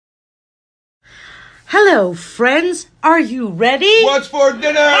Hello, friends. Are you ready? What's for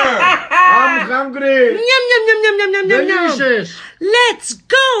dinner? I'm hungry. Yum, yum, yum, yum, yum, yum, yum, yum. Delicious. Let's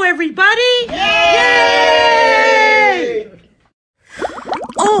go, everybody. Yay!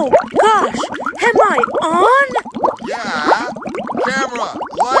 Oh, gosh. Am I on? Yeah. Camera,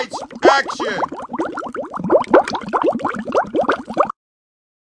 lights, action.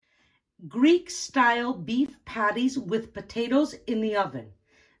 Greek-style beef patties with potatoes in the oven.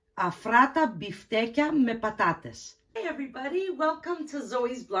 Afrata biftekia me patates. Hey everybody, welcome to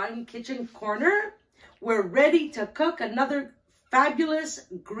Zoe's Blind Kitchen Corner. We're ready to cook another fabulous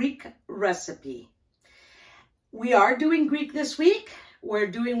Greek recipe. We are doing Greek this week. We're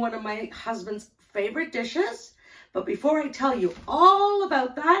doing one of my husband's favorite dishes. But before I tell you all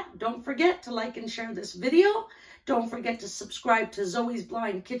about that, don't forget to like and share this video. Don't forget to subscribe to Zoe's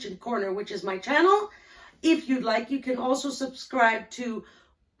Blind Kitchen Corner, which is my channel. If you'd like, you can also subscribe to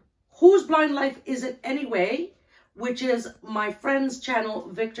Whose Blind Life Is It Anyway, which is my friend's channel,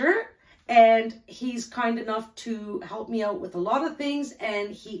 Victor, and he's kind enough to help me out with a lot of things, and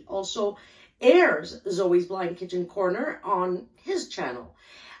he also airs Zoe's Blind Kitchen Corner on his channel.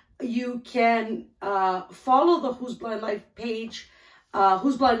 You can follow the Whose Blind Life page,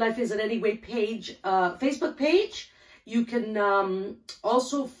 Whose Blind Life Is It Anyway page, Facebook page. You can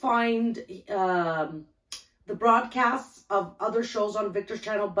also find the broadcasts of other shows on Victor's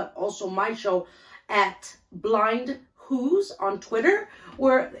channel, but also my show at Blind Who's on Twitter,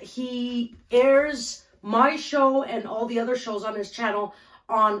 where he airs my show and all the other shows on his channel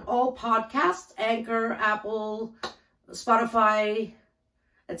on all podcasts, Anchor, Apple, Spotify,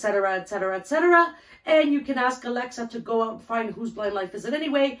 etc., etc., etc. And you can ask Alexa to go out and find Whose Blind Life Is It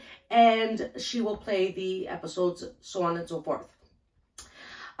Anyway, and she will play the episodes, so on and so forth.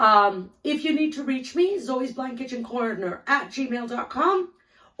 If you need to reach me, Zoe's Blind Kitchen Corner at gmail.com,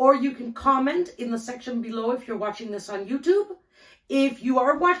 or you can comment in the section below if you're watching this on YouTube. If you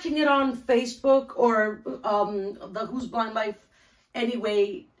are watching it on Facebook or the Whose Blind Life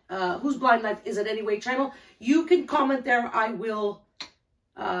Anyway, Whose Blind Life Is It Anyway channel, you can comment there. I will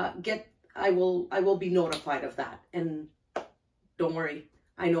I will be notified of that, and don't worry,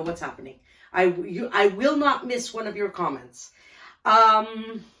 I know what's happening. I will not miss one of your comments.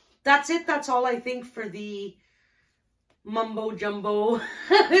 That's it. That's all I think for the mumbo jumbo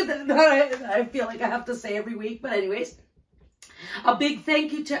that I feel like I have to say every week. But anyways, a big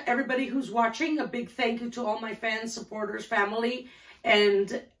thank you to everybody who's watching. A big thank you to all my fans, supporters, family,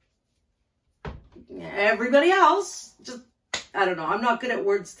 and everybody else. Just, I don't know. I'm not good at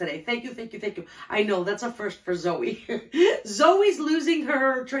words today. Thank you, thank you, thank you. I know that's a first for Zoe. Zoe's losing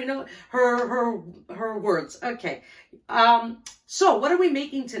her train of her words. Okay. So what are we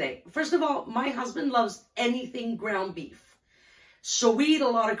making today? First of all, my husband loves anything ground beef. So we eat a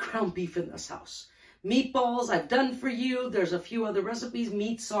lot of ground beef in this house. Meatballs I've done for you. There's a few other recipes,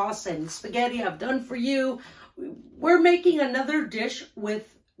 meat sauce and spaghetti I've done for you. We're making another dish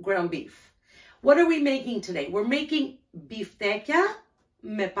with ground beef. What are we making today? We're making biftekia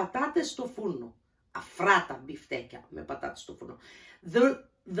me patates sto furno. Afrata biftekia me patates sto furno.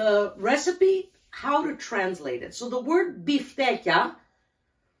 The recipe, how to translate it. So the word biftekia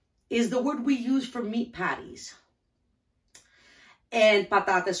is the word we use for meat patties. And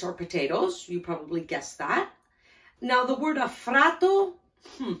patates or potatoes, you probably guessed that. Now the word afrato,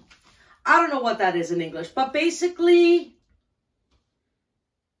 I don't know what that is in English, but basically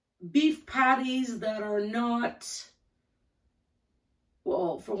beef patties that are not,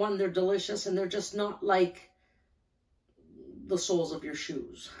 well, for one, they're delicious, and they're just not like the soles of your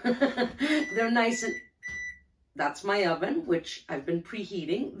shoes. They're nice, and that's my oven, which I've been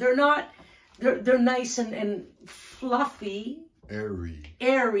preheating. They're not, they're nice and fluffy.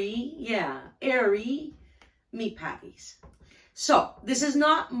 Airy, yeah, airy meat patties. So this is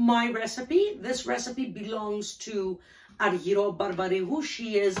not my recipe. This recipe belongs to Argyro Barbareou.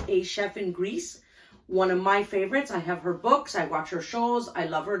 She is a chef in Greece, one of my favorites. I have her books. I watch her shows. I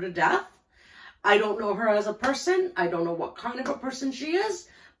love her to death. I don't know her as a person. I don't know what kind of a person she is,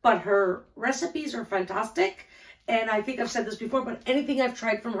 but her recipes are fantastic. And I think I've said this before, but anything I've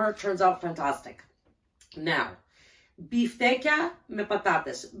tried from her turns out fantastic. Now, biftekia me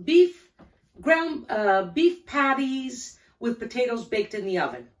patates. Beef patties with potatoes baked in the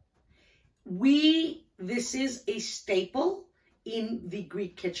oven. This is a staple in the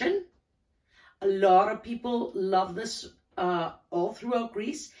Greek kitchen. A lot of people love this all throughout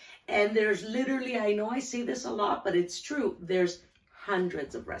Greece. And there's literally, I know I say this a lot, but it's true. There's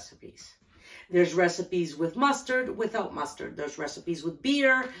hundreds of recipes. There's recipes with mustard, without mustard. There's recipes with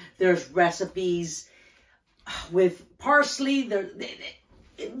beer. There's recipes with parsley.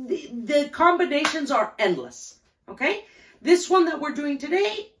 the combinations are endless, okay? This one that we're doing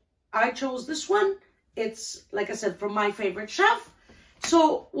today, I chose this one. It's, like I said, from my favorite chef.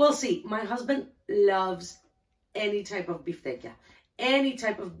 So we'll see. My husband loves any type of biftekia, any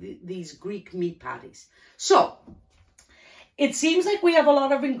type of these Greek meat patties. So it seems like we have a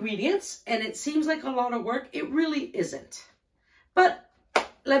lot of ingredients and it seems like a lot of work. It really isn't. But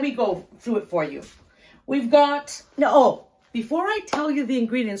let me go through it for you. We've got, before I tell you the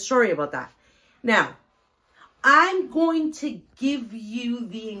ingredients, sorry about that. Now, I'm going to give you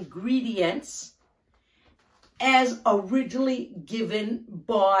the ingredients as originally given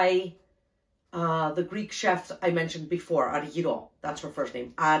by the Greek chef I mentioned before, Argyro. That's her first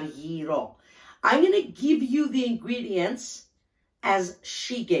name, Argyro. I'm going to give you the ingredients as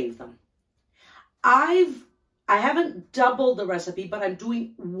she gave them. I haven't doubled the recipe, but I'm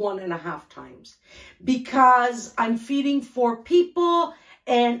doing 1.5 times because I'm feeding 4 people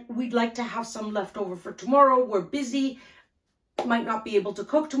and we'd like to have some left over for tomorrow. We're busy, might not be able to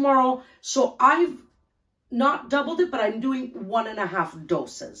cook tomorrow. So I've not doubled it, but I'm doing 1.5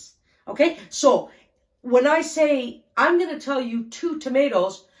 doses. Okay, so when I say I'm going to tell you 2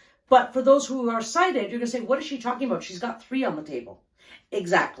 tomatoes, but for those who are sighted, you're going to say, what is she talking about? She's got 3 on the table.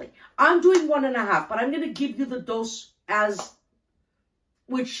 Exactly. I'm doing 1.5, but I'm going to give you the dose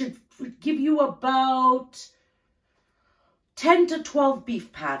which should give you about 10 to 12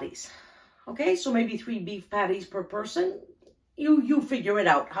 beef patties. Okay, so maybe 3 beef patties per person. You figure it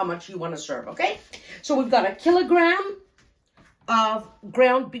out how much you want to serve, okay? So we've got 1 kilogram of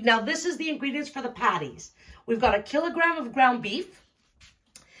ground beef. Now this is the ingredients for the patties. We've got 1 kilogram of ground beef.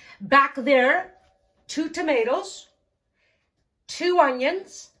 Back there, 2 tomatoes, 2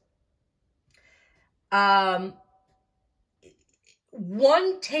 onions, 1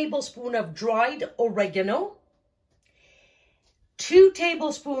 tablespoon of dried oregano, 2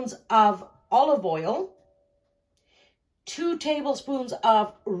 tablespoons of olive oil, 2 tablespoons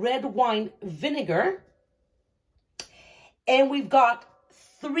of red wine vinegar, and we've got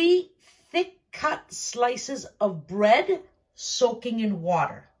 3 thick cut slices of bread soaking in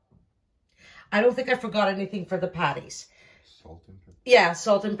water. I don't think I forgot anything for the patties. Salt and pepper. Yeah,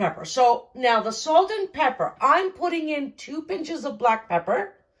 salt and pepper. So now the salt and pepper, I'm putting in 2 pinches of black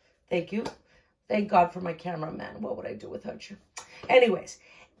pepper. Thank you. Thank God for my cameraman. What would I do without you? Anyways,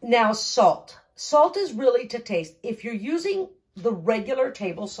 now salt. Salt is really to taste. If you're using the regular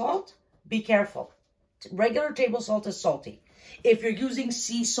table salt, be careful. Regular table salt is salty. If you're using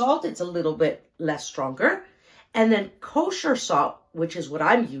sea salt, it's a little bit less stronger. And then kosher salt, which is what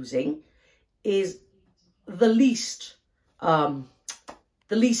I'm using, is the least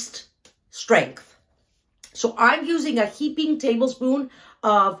strength. So I'm using a heaping tablespoon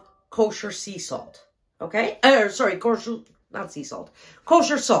of kosher sea salt. Okay? Sorry, kosher, not sea salt.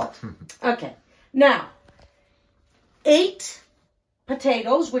 Kosher salt. Okay. Now, 8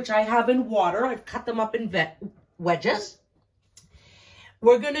 potatoes, which I have in water. I've cut them up in wedges.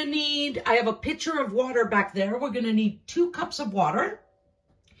 We're going to need, I have a pitcher of water back there. We're going to need 2 cups of water.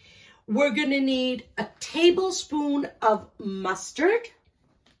 We're going to need a tablespoon of mustard.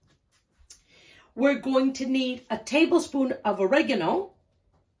 We're going to need a tablespoon of oregano.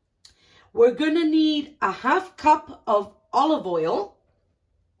 We're going to need a 1/2 cup of olive oil.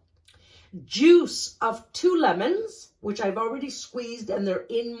 Juice of 2 lemons, which I've already squeezed and they're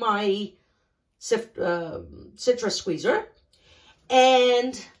in my citrus squeezer.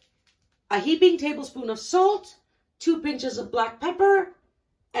 And a heaping tablespoon of salt, 2 pinches of black pepper,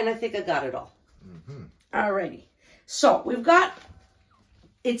 and I think I got it all. Alrighty. So we've got,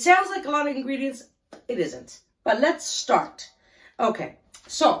 it sounds like a lot of ingredients. It isn't. But let's start. Okay.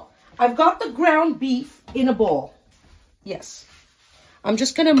 So I've got the ground beef in a bowl. Yes. I'm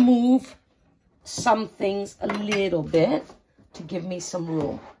just going to move some things a little bit to give me some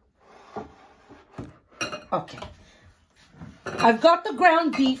room. Okay. I've got the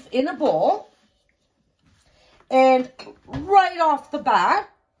ground beef in a bowl. And right off the bat,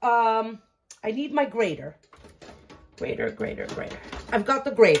 I need my grater. Grater. I've got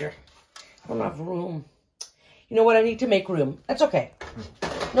the grater. I don't have room. You know what? I need to make room. That's okay.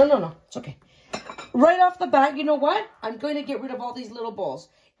 No. It's okay. Right off the bat, you know what? I'm going to get rid of all these little balls.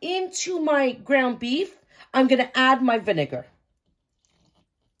 Into my ground beef, I'm going to add my vinegar.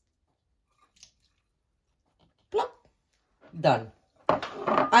 Plop. Done.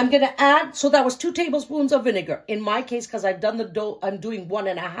 I'm going to add, so that was 2 tablespoons of vinegar. In my case, because I've done the dough, I'm doing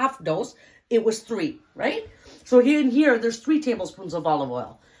 1.5 dose. It was 3, right? So here, there's 3 tablespoons of olive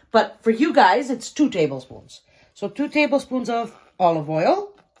oil. But for you guys, it's 2 tablespoons. So 2 tablespoons of olive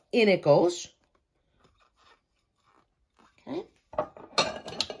oil. In it goes. Okay.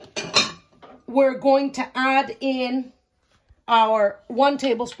 we're going to add in our 1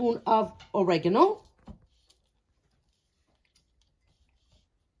 tablespoon of oregano.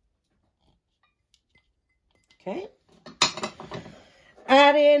 Okay.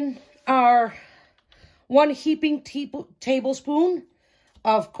 Add in our 1 heaping tablespoon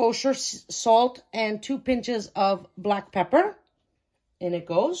of kosher salt and 2 pinches of black pepper. In it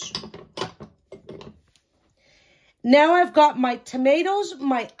goes. Now I've got my tomatoes,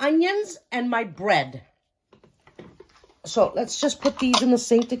 my onions, and my bread. So let's just put these in the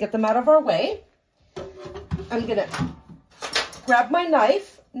sink to get them out of our way. I'm going to grab my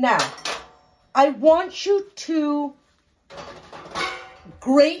knife. Now, I want you to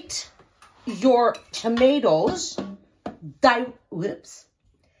grate your tomatoes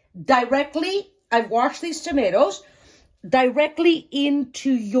directly. I've washed these tomatoes directly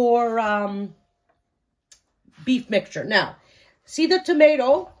into your beef mixture. Now, see the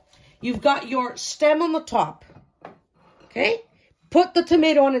tomato? You've got your stem on the top. Okay? Put the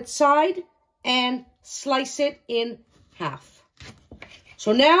tomato on its side and slice it in half.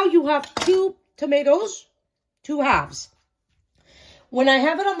 So now you have 2 tomatoes, 2 halves. When I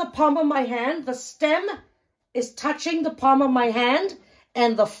have it on the palm of my hand, the stem is touching the palm of my hand,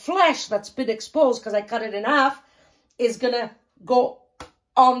 and the flesh that's been exposed, because I cut it in half, is going to go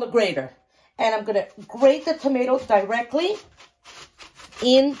on the grater. And I'm going to grate the tomato directly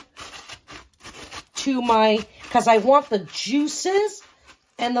into my, because I want the juices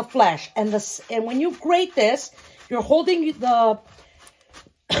and the flesh. And when you grate this, you're holding the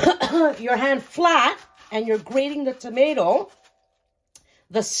your hand flat and you're grating the tomato.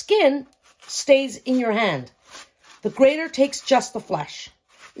 The skin stays in your hand. The grater takes just the flesh.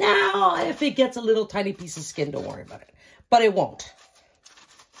 Now, if it gets a little tiny piece of skin, don't worry about it. But it won't.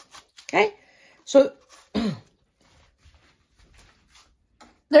 Okay? So,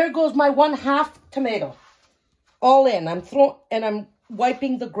 there goes my 1/2 tomato. All in. I'm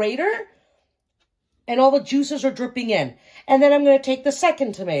wiping the grater. And all the juices are dripping in. And then I'm going to take the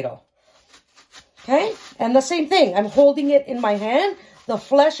second tomato. Okay? And the same thing. I'm holding it in my hand. The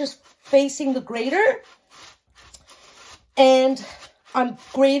flesh is facing the grater. And I'm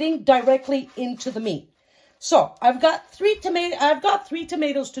grating directly into the meat. So, I've got 3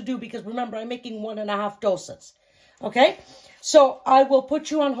 tomatoes to do because remember, I'm making 1.5 doses. Okay? So, I will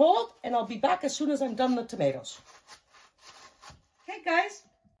put you on hold and I'll be back as soon as I'm done the tomatoes. Okay, guys.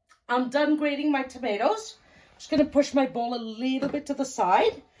 I'm done grating my tomatoes. I'm just going to push my bowl a little bit to the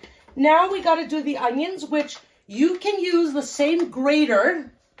side. Now we got to do the onions, which you can use the same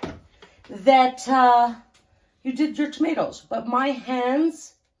grater that you did your tomatoes. But my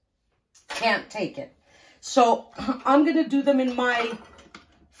hands can't take it. So I'm going to do them in my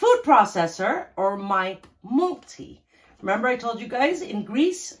food processor or my multi. Remember I told you guys in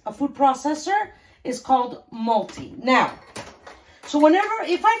Greece, a food processor is called multi. Now, so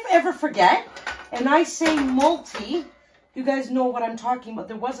if I ever forget and I say multi, you guys know what I'm talking about.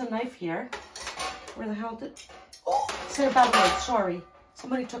 There was a knife here. Where the hell did... Oh, say about knife. Sorry.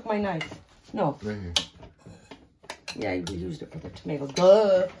 Somebody took my knife. No. Right here. Yeah, we used it for the tomato.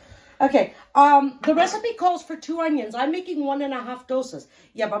 Duh. Okay. The recipe calls for 2 onions. I'm making 1.5 doses.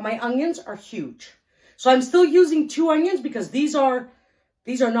 Yeah, but my onions are huge. So I'm still using 2 onions because these are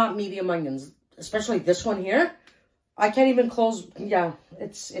not medium onions. Especially this one here. I can't even close. Yeah,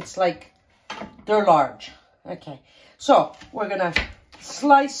 it's like they're large. Okay. So we're going to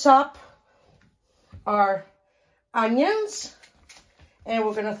slice up our onions. And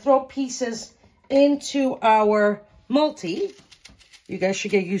we're going to throw pieces into our multi. You guys should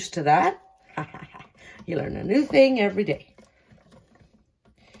get used to that. You learn a new thing every day.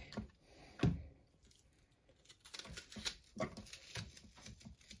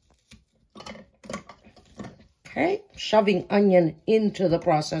 Okay, shoving onion into the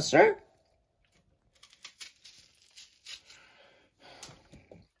processor.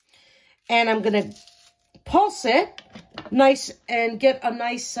 And I'm going to pulse it nice and get a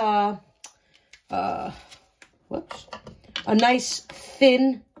nice, a nice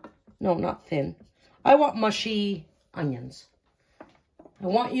thin, no, not thin. I want mushy onions. I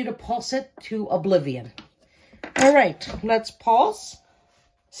want you to pulse it to oblivion. All right, let's pulse.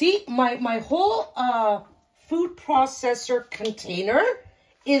 See, my whole food processor container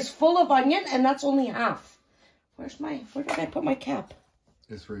is full of onion, and that's only half. Where did I put my cap?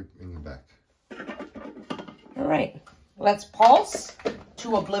 It's right in the back. All right, let's pulse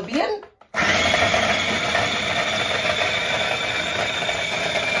to oblivion.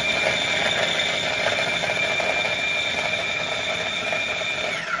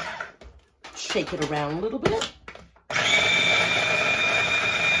 Shake it around a little bit.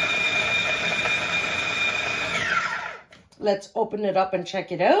 let's open it up and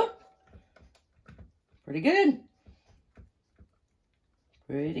check it out. Pretty good.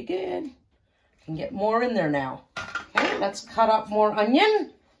 Pretty good. Can get more in there now. Okay, let's cut up more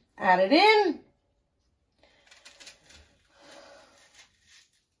onion. Add it in.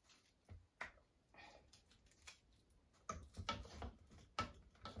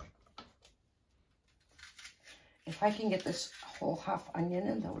 If I can get this whole half onion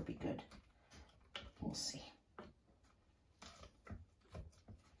in, that would be good. We'll see.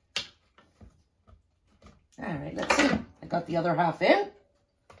 All right, let's see. I got the other half in.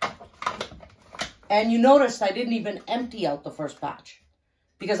 And you noticed I didn't even empty out the first batch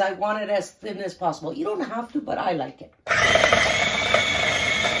because I want it as thin as possible. You don't have to, but I like it.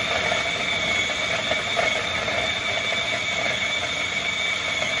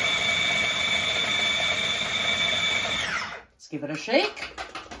 Let's give it a shake.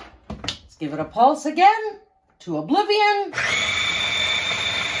 Let's give it a pulse again to oblivion.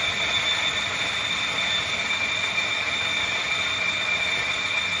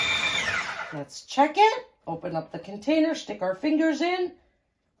 Let's check it. Open up the container, stick our fingers in.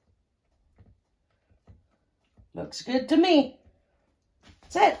 Looks good to me.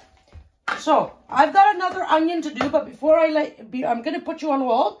 That's it. So I've got another onion to do, but before I'm going to put you on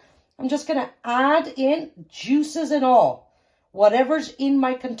hold. I'm just going to add in juices and all, whatever's in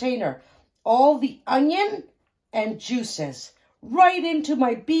my container. All the onion and juices right into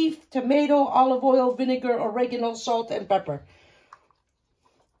my beef, tomato, olive oil, vinegar, oregano, salt, and pepper.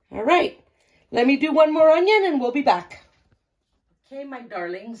 All right. Let me do one more onion and we'll be back. Okay, my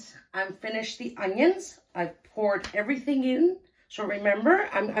darlings, I'm finished the onions. I've poured everything in. So remember,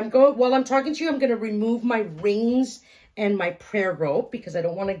 while I'm talking to you, I'm going to remove my rings and my prayer rope because I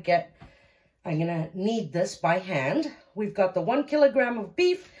don't want to I'm going to knead this by hand. We've got the 1 kilogram of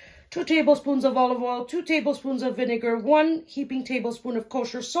beef, 2 tablespoons of olive oil, 2 tablespoons of vinegar, 1 heaping tablespoon of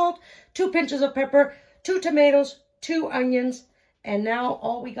kosher salt, 2 pinches of pepper, 2 tomatoes, 2 onions, and now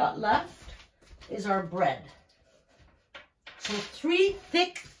all we got left is our bread. So 3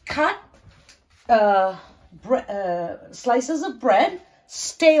 thick cut slices of bread,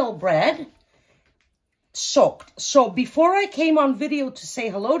 stale bread, soaked. So before I came on video to say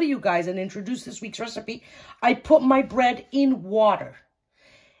hello to you guys and introduce this week's recipe, I put my bread in water.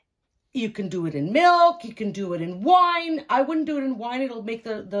 You can do it in milk, you can do it in wine. I wouldn't do it in wine, it'll make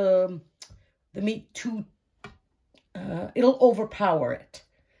the meat too, it'll overpower it.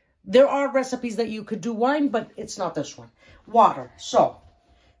 There are recipes that you could do wine, but it's not this one. Water. So,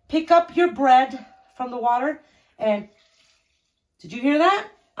 pick up your bread from the water, and did you hear that?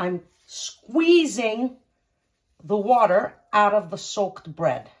 I'm squeezing the water out of the soaked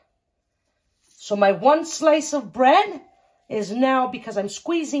bread. So my 1 slice of bread is now, because I'm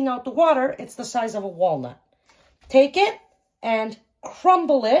squeezing out the water, it's the size of a walnut. Take it and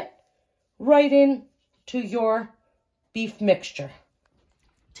crumble it right into your beef mixture.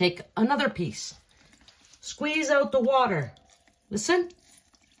 Take another piece. Squeeze out the water. Listen.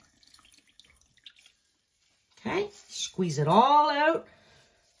 Okay. Squeeze it all out.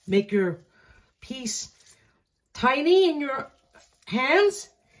 Make your piece tiny in your hands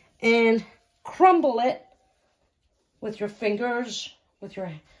and crumble it with your fingers, with your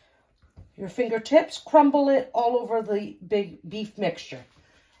fingertips. Crumble it all over the big beef mixture.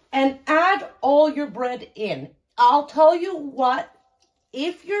 And add all your bread in. I'll tell you what.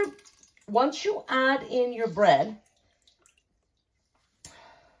 Once you add in your bread,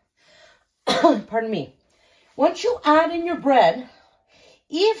 pardon me, once you add in your bread,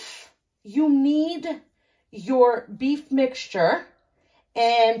 if you need your beef mixture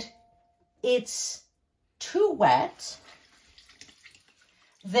and it's too wet,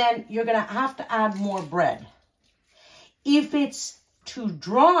 then you're going to have to add more bread. If it's too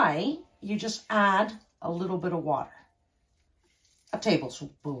dry, you just add a little bit of water. A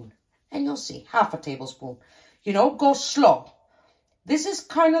tablespoon, and you'll see, half a tablespoon. You know, go slow. This is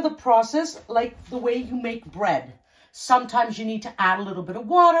kind of the process like the way you make bread. Sometimes you need to add a little bit of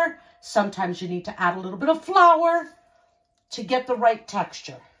water. Sometimes you need to add a little bit of flour to get the right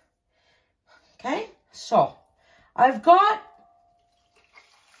texture. Okay, so I've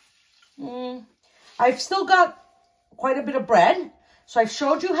still got quite a bit of bread. So I've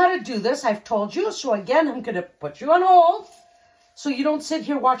showed you how to do this. I've told you. So again, I'm going to put you on hold, so you don't sit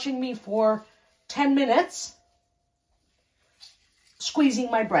here watching me for 10 minutes squeezing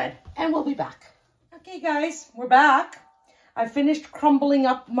my bread. And we'll be back. Okay, guys, we're back. I finished crumbling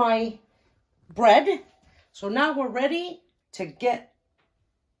up my bread. So now we're ready to get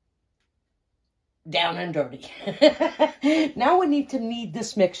down and dirty. Now we need to knead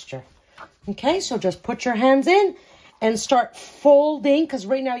this mixture. Okay, so just put your hands in and start folding, because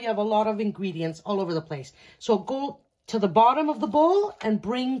right now you have a lot of ingredients all over the place. So go to the bottom of the bowl and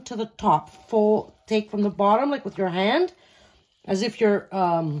bring to the top. Fold, take from the bottom, like with your hand, as if you're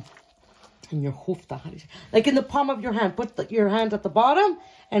in your hoofda, like in the palm of your hand. Put your hand at the bottom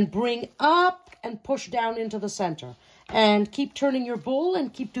and bring up and push down into the center. And keep turning your bowl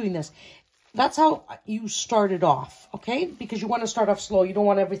and keep doing this. That's how you started off, okay? Because you want to start off slow. You don't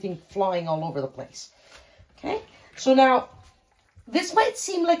want everything flying all over the place, okay? So now, this might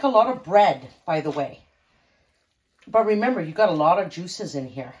seem like a lot of bread, by the way. But remember, you got a lot of juices in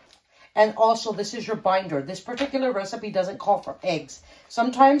here. And also, this is your binder. This particular recipe doesn't call for eggs.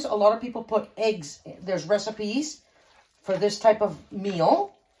 Sometimes a lot of people put eggs. There's recipes for this type of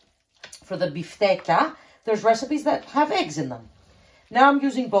meal, for the bifteca. There's recipes that have eggs in them. Now I'm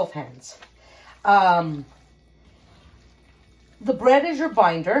using both hands. The bread is your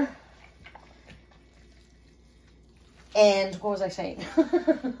binder. And what was I saying?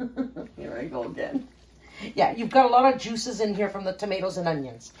 Here I go again. Yeah, you've got a lot of juices in here from the tomatoes and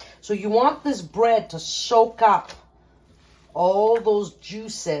onions. So you want this bread to soak up all those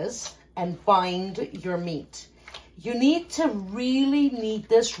juices and bind your meat. You need to really knead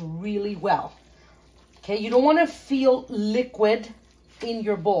this really well. Okay, you don't want to feel liquid in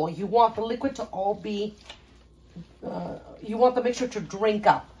your bowl. You want the liquid to all be, you want the mixture to drink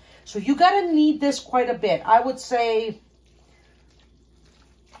up. So you got to knead this quite a bit. I would say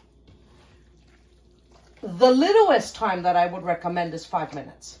the littlest time that I would recommend is 5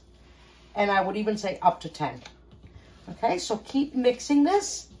 minutes. And I would even say up to 10. Okay, so keep mixing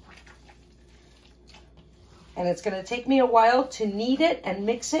this. And it's going to take me a while to knead it and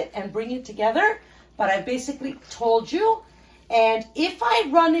mix it and bring it together. But I basically told you. And if I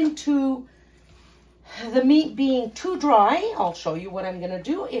run into the meat being too dry, I'll show you what I'm going to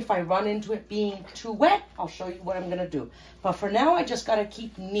do. If I run into it being too wet, I'll show you what I'm going to do. But for now, I just got to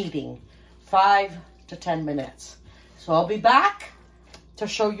keep kneading 5 to 10 minutes. So I'll be back to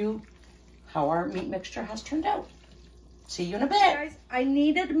show you how our meat mixture has turned out. See you in a bit. Guys, I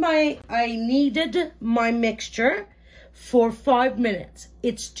kneaded my mixture for 5 minutes.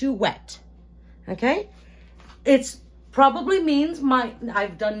 It's too wet. Okay? It's probably means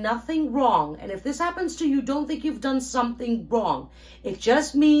I've done nothing wrong. And if this happens to you, don't think you've done something wrong. It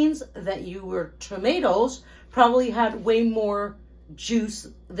just means that your tomatoes probably had way more juice.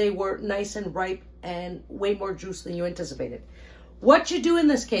 They were nice and ripe and way more juice than you anticipated. What you do in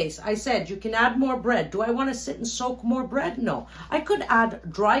this case, I said you can add more bread. Do I want to sit and soak more bread? No. I could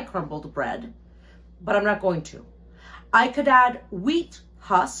add dry crumbled bread, but I'm not going to. I could add wheat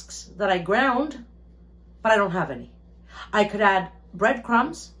husks that I ground, but I don't have any. I could add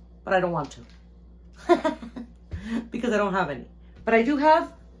breadcrumbs, but I don't want to because I don't have any. But I do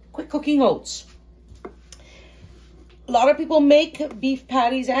have quick cooking oats. A lot of people make beef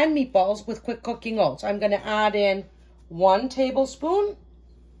patties and meatballs with quick cooking oats. I'm going to add in 1 tablespoon.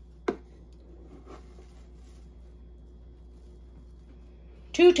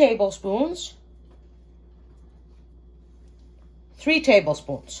 2 tablespoons. 3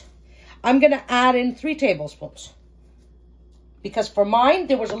 tablespoons. I'm going to add in 3 tablespoons. Because for mine,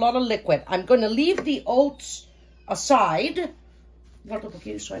 there was a lot of liquid. I'm going to leave the oats aside. So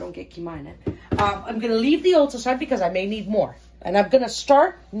I don't get queimar in it. I'm going to leave the oats aside because I may need more. And I'm going to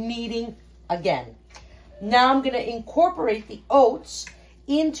start kneading again. Now I'm going to incorporate the oats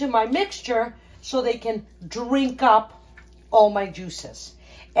into my mixture so they can drink up all my juices.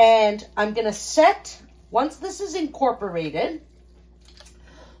 And I'm going to set, once this is incorporated,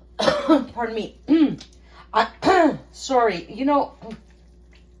 pardon me, sorry, you know,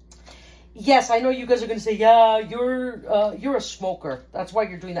 yes, I know you guys are going to say, yeah, you're a smoker. That's why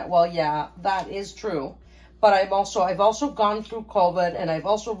you're doing that. Well, yeah, that is true. But I've also gone through COVID, and I've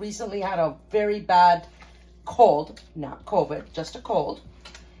also recently had a very bad cold, not COVID, just a cold.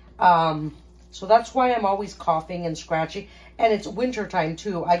 So that's why I'm always coughing and scratchy. And it's winter time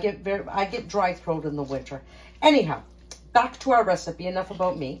too. I get dry throat in the winter. Anyhow, back to our recipe. Enough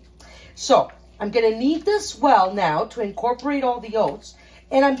about me. So I'm going to knead this well now to incorporate all the oats.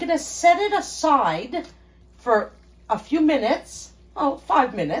 And I'm going to set it aside for a few minutes,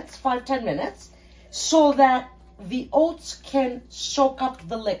 5 minutes, 5-10 minutes, so that the oats can soak up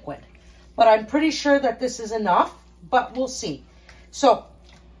the liquid. But I'm pretty sure that this is enough, but we'll see. So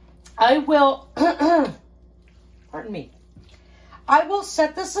I will, pardon me, I will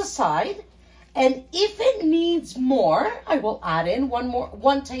set this aside. And if it needs more, I will add in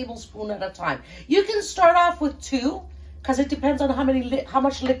 1 tablespoon at a time. You can start off with 2, because it depends on how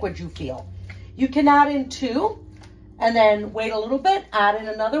much liquid you feel. You can add in 2, and then wait a little bit, add in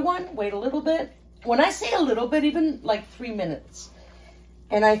another one, wait a little bit, when I say a little bit, even like 3 minutes.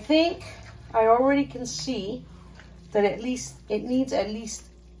 And I think I already can see that it needs at least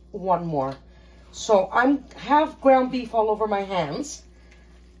one more. So have ground beef all over my hands.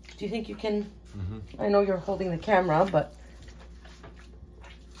 Do you think you can? I know you're holding the camera, but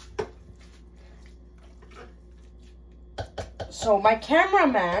so my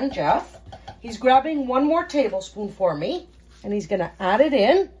cameraman, Jeff, he's grabbing 1 more tablespoon for me, and he's gonna add it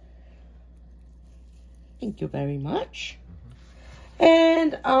in. Thank you very much.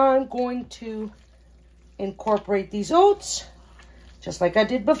 And I'm going to incorporate these oats, just like I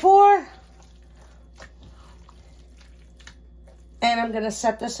did before. And I'm gonna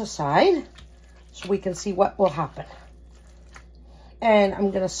set this aside so we can see what will happen. And I'm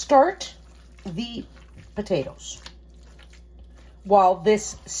gonna start the potatoes while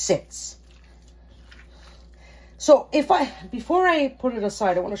this sits. So before I put it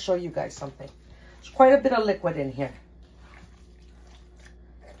aside, I want to show you guys something. There's quite a bit of liquid in here.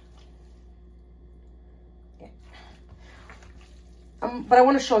 But I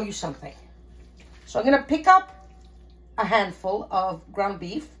want to show you something. So I'm going to pick up a handful of ground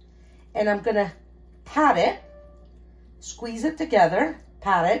beef and I'm going to pat it, squeeze it together,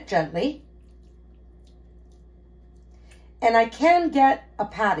 pat it gently. And I can get a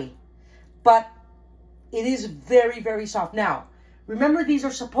patty, but it is very, very soft. Now, remember, these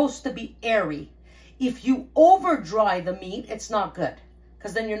are supposed to be airy. If you over dry the meat, it's not good,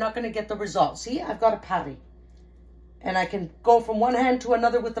 because then you're not going to get the result. See, I've got a patty. And I can go from one hand to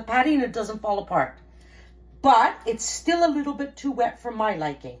another with the patty and it doesn't fall apart. But it's still a little bit too wet for my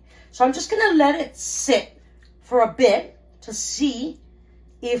liking. So I'm just going to let it sit for a bit to see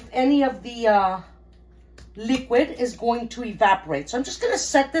if any of the liquid is going to evaporate. So I'm just going to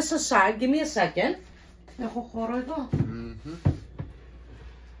set this aside. Give me a second. I'm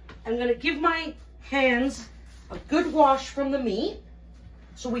going to give my hands a good wash from the meat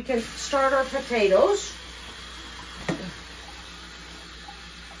so we can start our potatoes.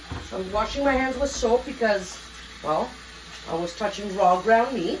 So I'm washing my hands with soap because, well, I was touching raw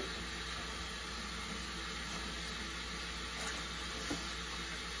ground meat.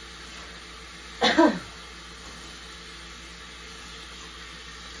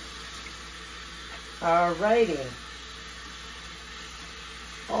 Alrighty.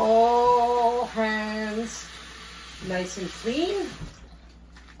 All hands nice and clean.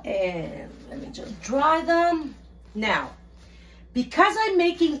 And let me just dry them. Now, because I'm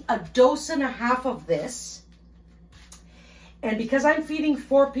making a dose and a half of this, and because I'm feeding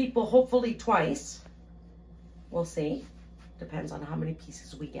 4 people, hopefully twice, we'll see, depends on how many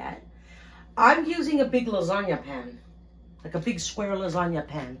pieces we get, I'm using a big lasagna pan, like a big square lasagna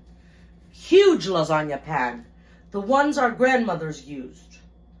pan. Huge lasagna pan. The ones our grandmothers used.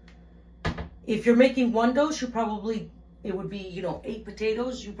 If you're making 1 dose, it would be, 8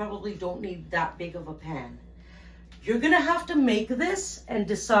 potatoes. You probably don't need that big of a pan. You're going to have to make this and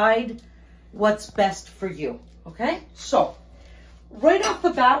decide what's best for you, okay? So, right off the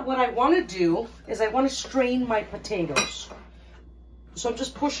bat, what I want to do is I want to strain my potatoes. So I'm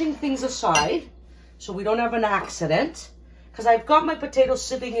just pushing things aside so we don't have an accident, because I've got my potatoes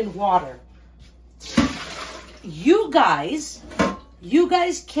sitting in water. You guys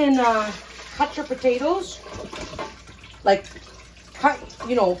can cut your potatoes, like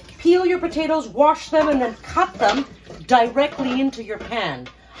peel your potatoes, wash them, and then cut them directly into your pan.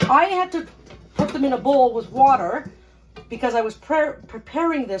 I had to put them in a bowl with water because I was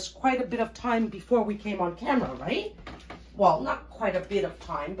preparing this quite a bit of time before we came on camera, right? Well, not quite a bit of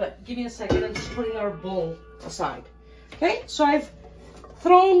time, but give me a second. I'm just putting our bowl aside. Okay, so I've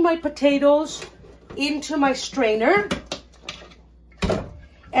thrown my potatoes into my strainer.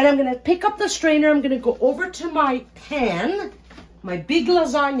 And I'm going to pick up the strainer. I'm going to go over to my pan, my big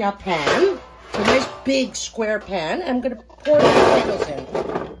lasagna pan, a nice big square pan. I'm going to pour the potatoes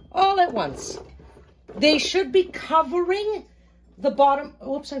in all at once. They should be covering the bottom.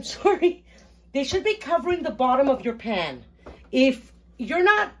 Oops, I'm sorry. They should be covering the bottom of your pan. If your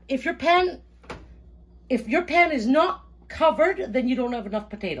pan is not covered, then you don't have enough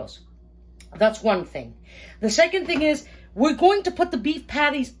potatoes. That's one thing. The second thing is, we're going to put the beef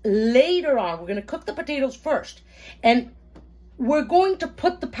patties later on. We're going to cook the potatoes first. And we're going to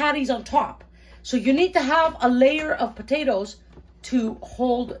put the patties on top. So you need to have a layer of potatoes to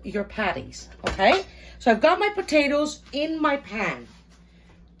hold your patties. Okay? So I've got my potatoes in my pan.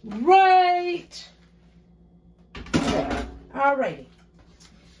 Right there. Alrighty.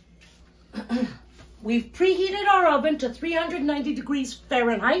 We've preheated our oven to 390 degrees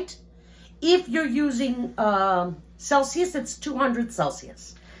Fahrenheit. If you're using Celsius, it's 200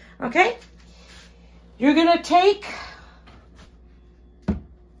 Celsius. Okay? You're going to take,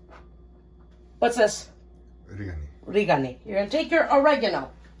 what's this? Rigani. You're going to take your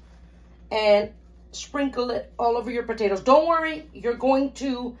oregano and sprinkle it all over your potatoes. Don't worry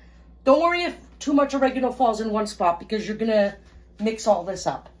if too much oregano falls in one spot because you're going to mix all this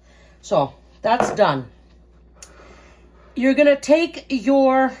up. So that's done. You're going to take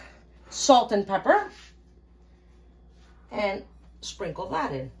your salt and pepper and sprinkle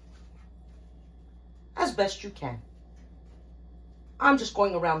that in as best you can. I'm just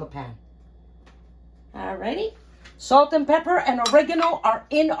going around the pan. Alrighty. Salt and pepper and oregano are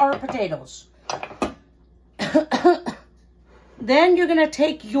in our potatoes. Then you're going to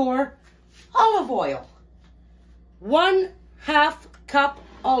take your olive oil. 1/2 cup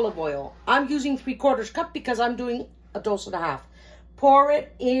olive oil. I'm using 3/4 cup because I'm doing a dose and a half. Pour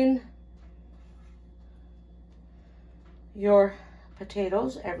it in your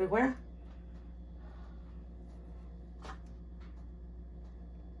potatoes everywhere.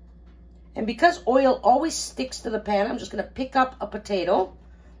 And because oil always sticks to the pan, I'm just going to pick up a potato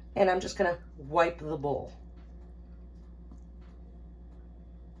and I'm just going to wipe the bowl.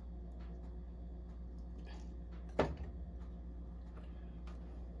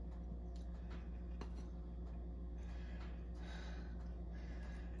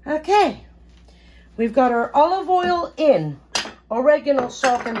 Okay, we've got our olive oil in, oregano,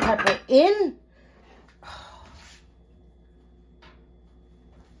 salt, and pepper in.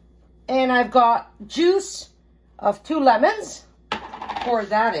 And I've got juice of 2 lemons. Pour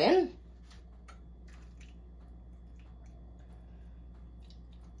that in.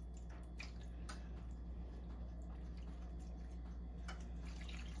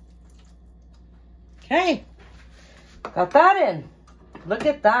 Okay, got that in. Look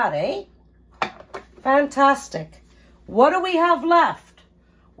at that, eh? Fantastic. What do we have left?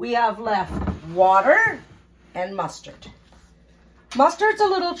 We have left water and mustard. Mustard's a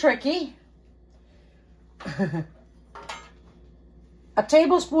little tricky. A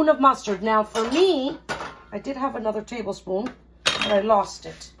tablespoon of mustard. Now for me, I did have another tablespoon, but I lost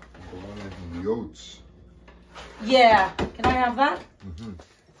it. The oats. Yeah. Can I have that? Mm-hmm.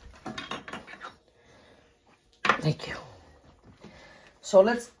 Thank you. So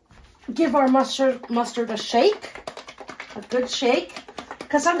let's give our mustard a shake. A good shake.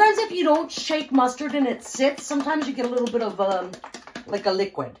 Because sometimes if you don't shake mustard and it sits, sometimes you get a little bit of like a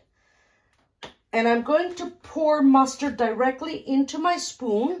liquid. And I'm going to pour mustard directly into my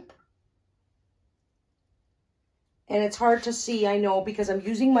spoon. And it's hard to see, I know, because I'm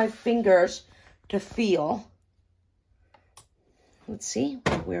using my fingers to feel. Let's see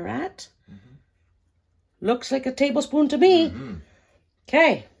where we're at. Mm-hmm. Looks like a tablespoon to me. Mm-hmm.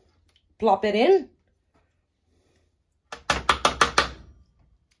 Okay, plop it in.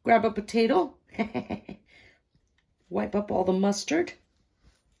 Grab a potato. Wipe up all the mustard.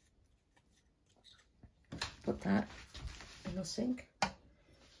 Put that in the sink.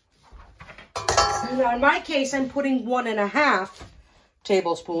 Now in my case, I'm putting 1.5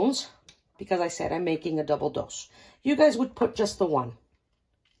 tablespoons because I said I'm making a double dose. You guys would put just the 1.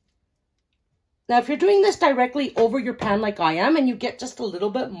 Now, if you're doing this directly over your pan like I am and you get just a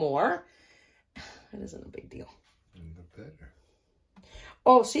little bit more, it isn't a big deal. The better.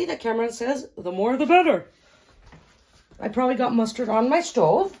 Oh, see, the camera says the more the better. I probably got mustard on my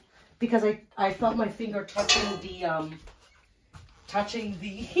stove because I felt my finger touching the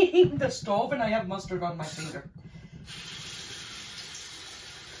the stove, and I have mustard on my finger.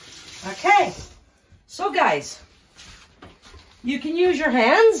 Okay, so guys, you can use your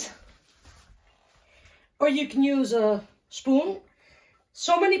hands or you can use a spoon.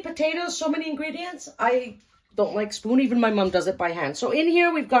 So many potatoes, so many ingredients. I don't like spoon. Even my mom does it by hand. So in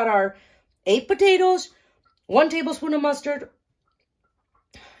here we've got our 8 potatoes, 1 tablespoon of mustard.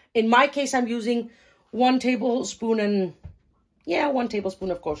 In my case, I'm using 1 tablespoon and 1 tablespoon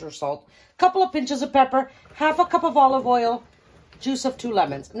of kosher salt, a couple of pinches of pepper, 1/2 cup of olive oil, juice of 2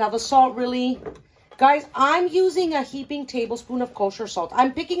 lemons. Now the salt really, guys, I'm using a heaping tablespoon of kosher salt.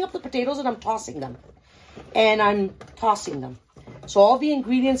 I'm picking up the potatoes and I'm tossing them. And I'm tossing them. So all the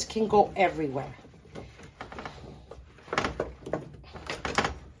ingredients can go everywhere.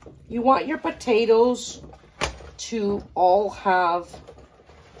 You want your potatoes to all have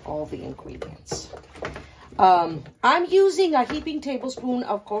all the ingredients. I'm using a heaping tablespoon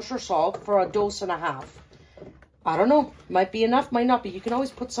of kosher salt for a dose and a half. I don't know. Might be enough, might not be. You can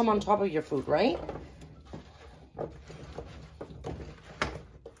always put some on top of your food, right?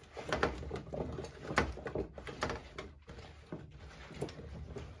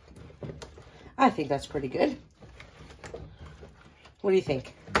 I think that's pretty good. What do you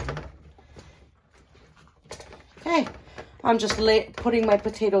think? Okay, I'm just putting my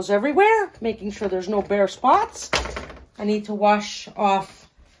potatoes everywhere, making sure there's no bare spots. I need to wash off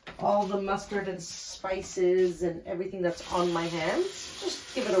all the mustard and spices and everything that's on my hands.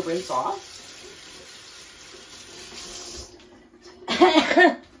 Just give it a rinse off.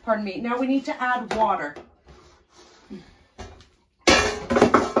 Pardon me. Now we need to add water.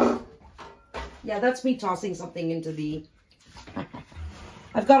 Yeah, that's me tossing something into the...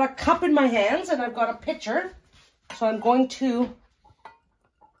 I've got a cup in my hands and I've got a pitcher. So I'm going to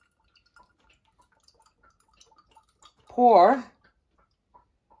pour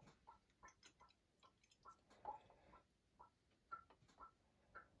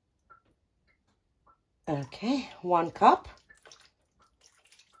okay, 1 cup.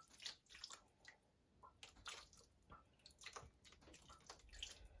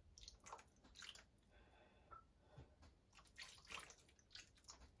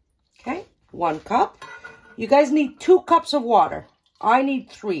 Okay, 1 cup. You guys need 2 cups of water. I need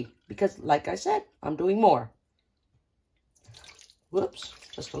 3 because, like I said, I'm doing more. Whoops,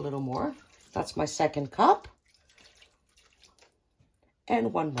 just a little more. That's my 2nd cup.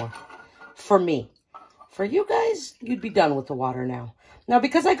 And 1 more for me. For you guys, you'd be done with the water now. Now,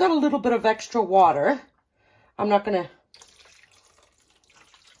 because I got a little bit of extra water, I'm not going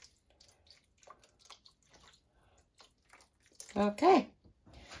to... Okay.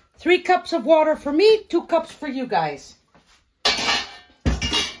 3 cups of water for me, 2 cups for you guys.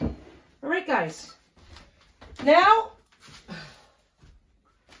 All right, guys. Now,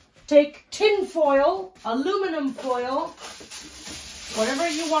 take tin foil, aluminum foil, whatever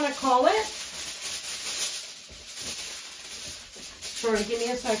you want to call it. Sorry, give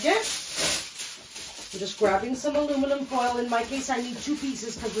me a second. I'm just grabbing some aluminum foil. In my case, I need 2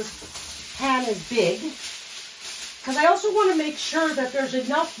 pieces because this pan is big. Because I also want to make sure that there's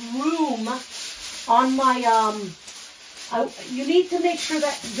enough room on my, you need to make sure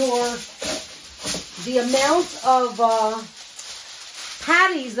that the amount of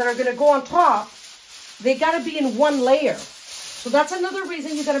patties that are going to go on top, they got to be in 1 layer. So that's another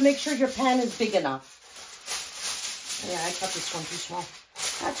reason you got to make sure your pan is big enough. Yeah, I cut this one too small.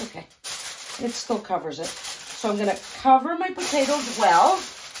 That's okay. It still covers it. So I'm going to cover my potatoes well.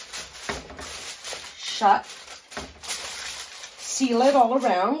 Shut. Seal it all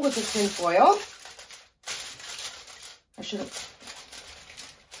around with the tin foil. I should have.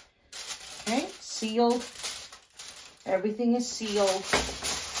 Okay, sealed. Everything is sealed.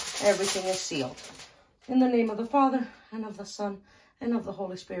 Everything is sealed. In the name of the Father, and of the Son, and of the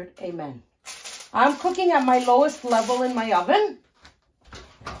Holy Spirit. Amen. I'm cooking at my lowest level in my oven.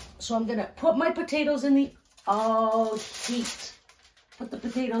 So I'm going to put my potatoes in the heat. Put the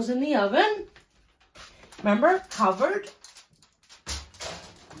potatoes in the oven. Remember, covered.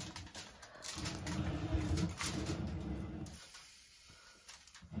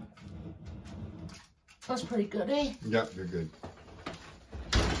 That's pretty good, eh? Yep, you're good.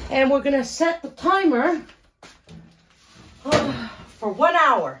 And we're going to set the timer for 1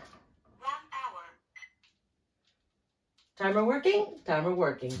 hour. 1 hour. Timer working? Timer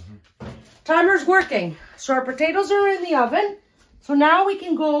working. Timer's working. So our potatoes are in the oven. So now we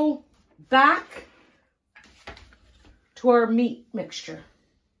can go back to our meat mixture.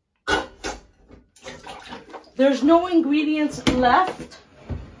 There's no ingredients left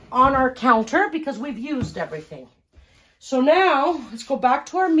on our counter because we've used everything. So now let's go back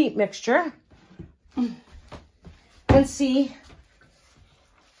to our meat mixture and see.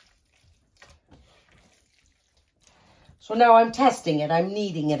 So now I'm testing it. I'm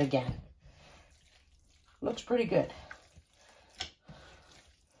kneading it again. Looks pretty good.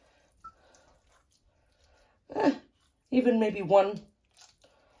 Even maybe 1.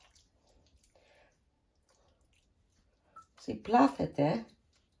 See, plafete.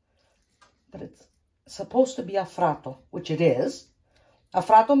 But it's supposed to be affratto, which it is.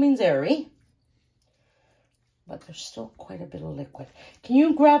 Affratto means airy. But there's still quite a bit of liquid. Can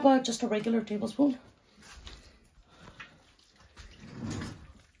you grab just a regular tablespoon?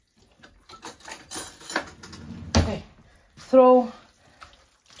 Okay. Throw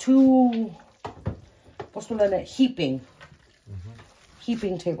 2 heaping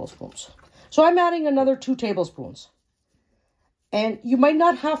tablespoons. So I'm adding another 2 tablespoons. And you might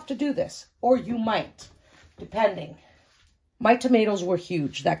not have to do this, or you might, depending. My tomatoes were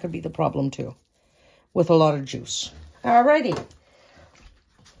huge. That could be the problem too, with a lot of juice. Alrighty.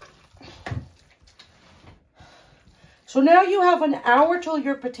 So now you have an hour till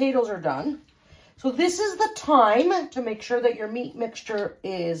your potatoes are done. So this is the time to make sure that your meat mixture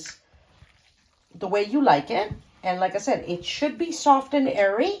is the way you like it. And like I said, it should be soft and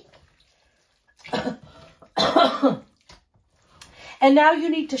airy. And now you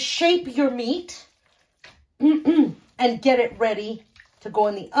need to shape your meat and get it ready to go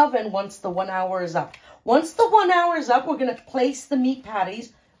in the oven once the 1 hour is up. Once the 1 hour is up, we're going to place the meat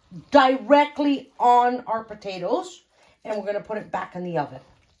patties directly on our potatoes, and we're going to put it back in the oven.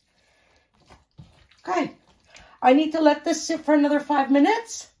 Okay. I need to let this sit for another 5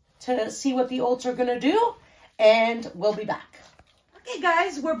 minutes to see what the oats are going to do, and we'll be back. Okay,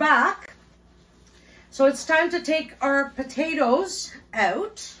 guys, we're back. So it's time to take our potatoes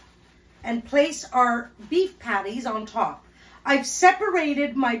out and place our beef patties on top. I've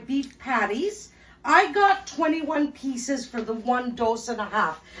separated my beef patties. I got 21 pieces for the 1.5 doses.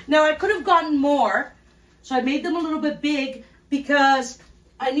 Now, I could have gotten more, so I made them a little bit big because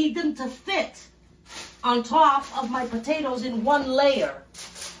I need them to fit on top of my potatoes in one layer.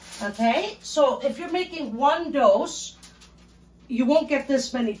 Okay? So if you're making 1 dose, you won't get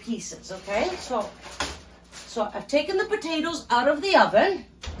this many pieces, okay? So I've taken the potatoes out of the oven.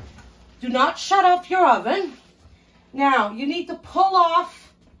 Do not shut off your oven. Now, you need to pull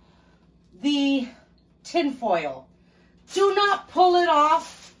off the tin foil. Do not pull it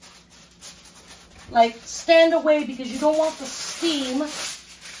off. Like, stand away because you don't want the steam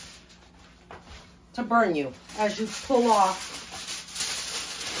to burn you as you pull off.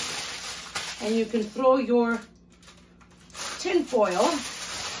 And you can throw your tin foil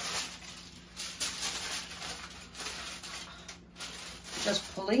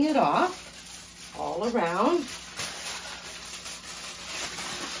just pulling it off all around.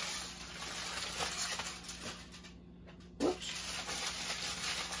 Whoops.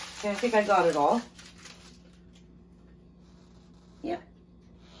 Okay, I think I got it all. Yep,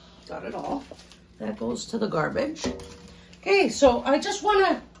 got it all. That goes to the garbage. Okay, so I just want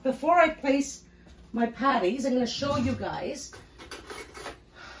to, before I place my patties, I'm going to show you guys.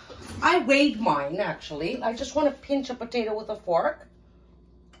 I weighed mine, actually. I just want to pinch a potato with a fork.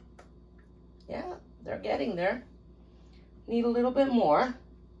 Yeah, they're getting there. Need a little bit more.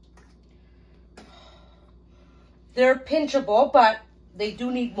 They're pinchable, but they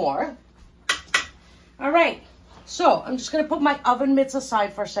do need more. All right, so I'm just going to put my oven mitts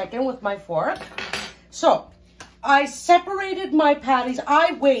aside for a second with my fork. So I separated my patties.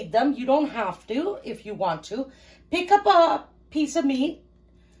 I weighed them. You don't have to if you want to. Pick up a piece of meat.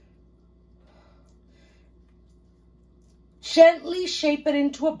 Gently shape it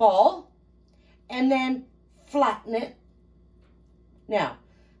into a ball. And then flatten it. Now,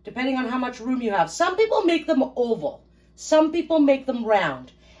 depending on how much room you have. Some people make them oval. Some people make them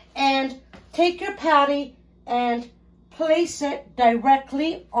round. And take your patty and place it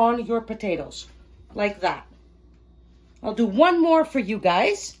directly on your potatoes. Like that. I'll do one more for you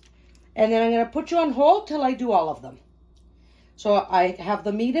guys. And then I'm going to put you on hold till I do all of them. So I have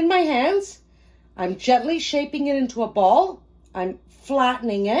the meat in my hands. I'm gently shaping it into a ball. I'm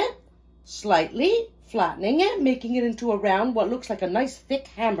flattening it. Slightly flattening it, making it into a round, what looks like a nice thick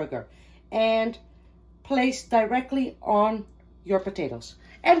hamburger, and place directly on your potatoes.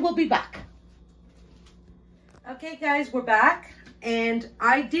 And we'll be back. Okay, guys, we're back, and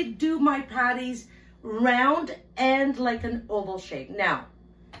I did do my patties round and like an oval shape. Now,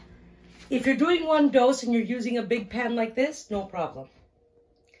 if you're doing 1 dose and you're using a big pan like this, no problem.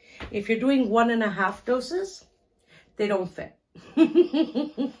 If you're doing 1.5 doses, they don't fit.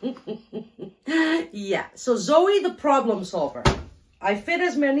 Yeah, so Zoe the problem solver. I fit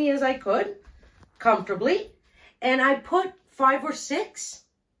as many as I could comfortably, and I put 5 or 6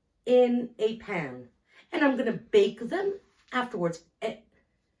 in a pan, and I'm gonna bake them afterwards.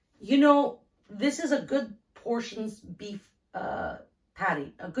 You know, this is a good portion's beef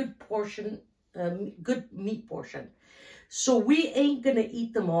patty, a good portion, good meat portion. So we ain't gonna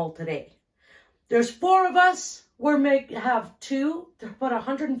eat them all today. There's 4 of us. We're have 2, about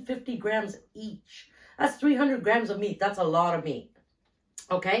 150 grams each. That's 300 grams of meat. That's a lot of meat.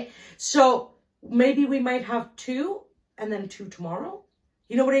 Okay, so maybe we might have 2 and then 2 tomorrow.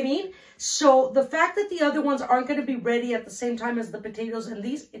 You know what I mean? So the fact that the other ones aren't going to be ready at the same time as the potatoes and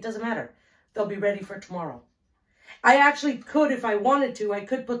these, it doesn't matter. They'll be ready for tomorrow. I actually could, if I wanted to, I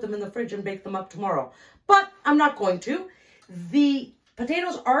could put them in the fridge and bake them up tomorrow. But I'm not going to. The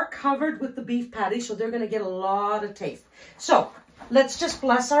potatoes are covered with the beef patty, so they're going to get a lot of taste. So let's just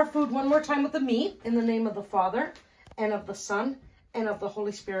bless our food one more time with the meat. In the name of the Father, and of the Son, and of the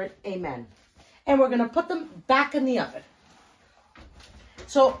Holy Spirit. Amen. And we're going to put them back in the oven.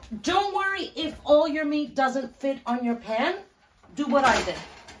 So don't worry if all your meat doesn't fit on your pan. Do what I did.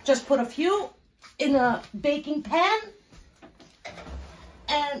 Just put a few in a baking pan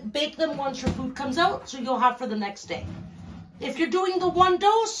and bake them once your food comes out, so you'll have for the next day. If you're doing the 1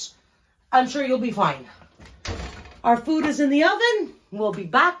 dose, I'm sure you'll be fine. Our food is in the oven. We'll be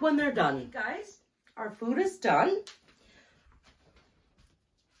back when they're done. Guys, our food is done.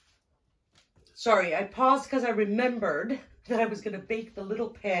 Sorry, I paused because I remembered that I was going to bake the little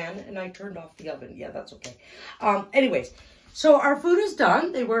pan and I turned off the oven. Yeah, that's okay. Anyways, so our food is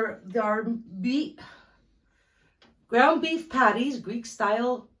done. They were our ground beef patties, Greek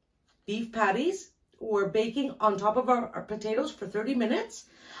style beef patties. We're baking on top of our potatoes for 30 minutes.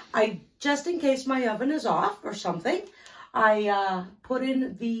 Just in case my oven is off or something, I put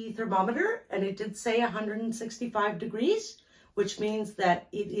in the thermometer and it did say 165 degrees, which means that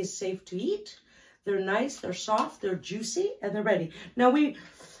it is safe to eat. They're nice, they're soft, they're juicy, and they're ready. Now we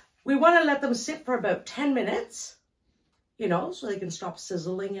want to let them sit for about 10 minutes, you know, so they can stop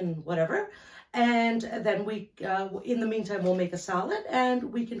sizzling and whatever. And then in the meantime, we'll make a salad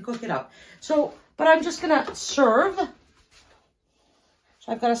and we can cook it up. So, but I'm just going to serve.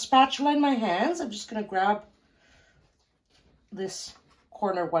 So I've got a spatula in my hands. I'm just going to grab this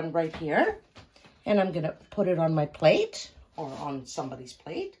corner one right here. And I'm going to put it on my plate or on somebody's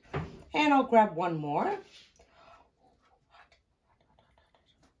plate. And I'll grab one more.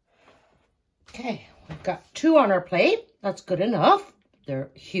 Okay, we've got 2 on our plate. That's good enough. They're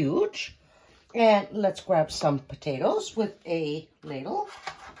huge. And let's grab some potatoes with a ladle.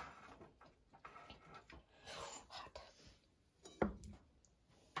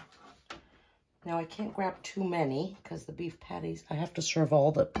 Now I can't grab too many because the beef patties, I have to serve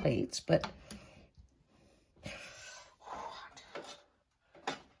all the plates, but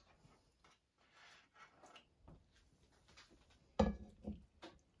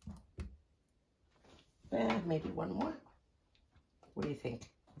maybe one more. What do you think?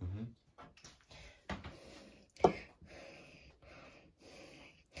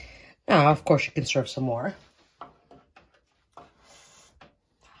 Now, of course, you can serve some more.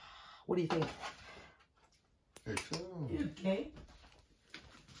 What do you think? Excellent. Okay.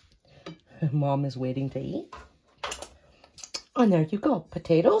 Mom is waiting to eat. And there you go.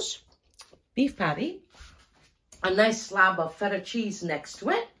 Potatoes, beef patty, a nice slab of feta cheese next to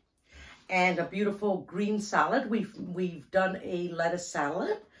it, and a beautiful green salad. We've done a lettuce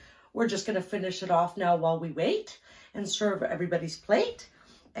salad. We're just going to finish it off now while we wait and serve everybody's plate.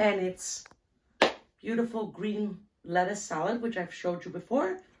 And it's beautiful green lettuce salad, which I've showed you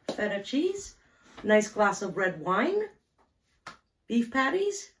before. Feta cheese, nice glass of red wine, beef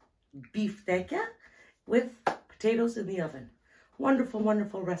patties, bifteca with potatoes in the oven. Wonderful,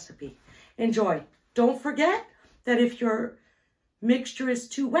 wonderful recipe. Enjoy. Don't forget that if your mixture is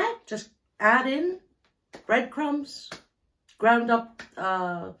too wet, just add in breadcrumbs, ground up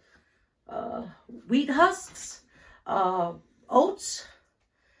wheat husks, oats.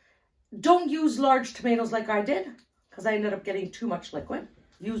 Don't use large tomatoes like I did because I ended up getting too much liquid.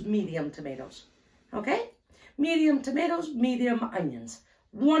 Use medium tomatoes, okay? Medium tomatoes, medium onions.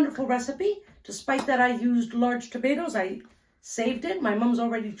 Wonderful recipe. Despite that I used large tomatoes, I saved it. My mom's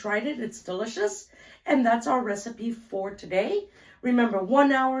already tried it. It's delicious. And that's our recipe for today. Remember,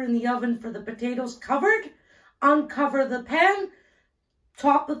 1 hour in the oven for the potatoes covered. Uncover the pan.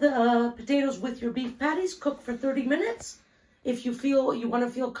 Top of the potatoes with your beef patties. Cook for 30 minutes. If you want to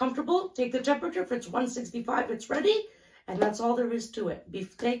feel comfortable, take the temperature. If it's 165, it's ready. And that's all there is to it.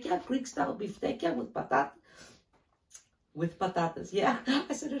 Bifteca, Greek style bifteca with patatas. Yeah,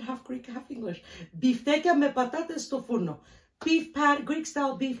 I said it half Greek, half English. Bifteca me patatas sto furno. Greek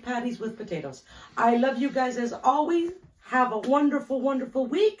style beef patties with potatoes. I love you guys as always. Have a wonderful, wonderful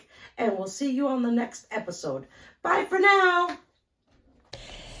week. And we'll see you on the next episode. Bye for now.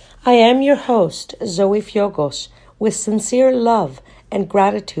 I am your host, Zoe Fiogos. With sincere love and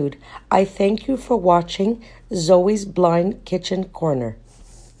gratitude, I thank you for watching Zoe's Blind Kitchen Corner.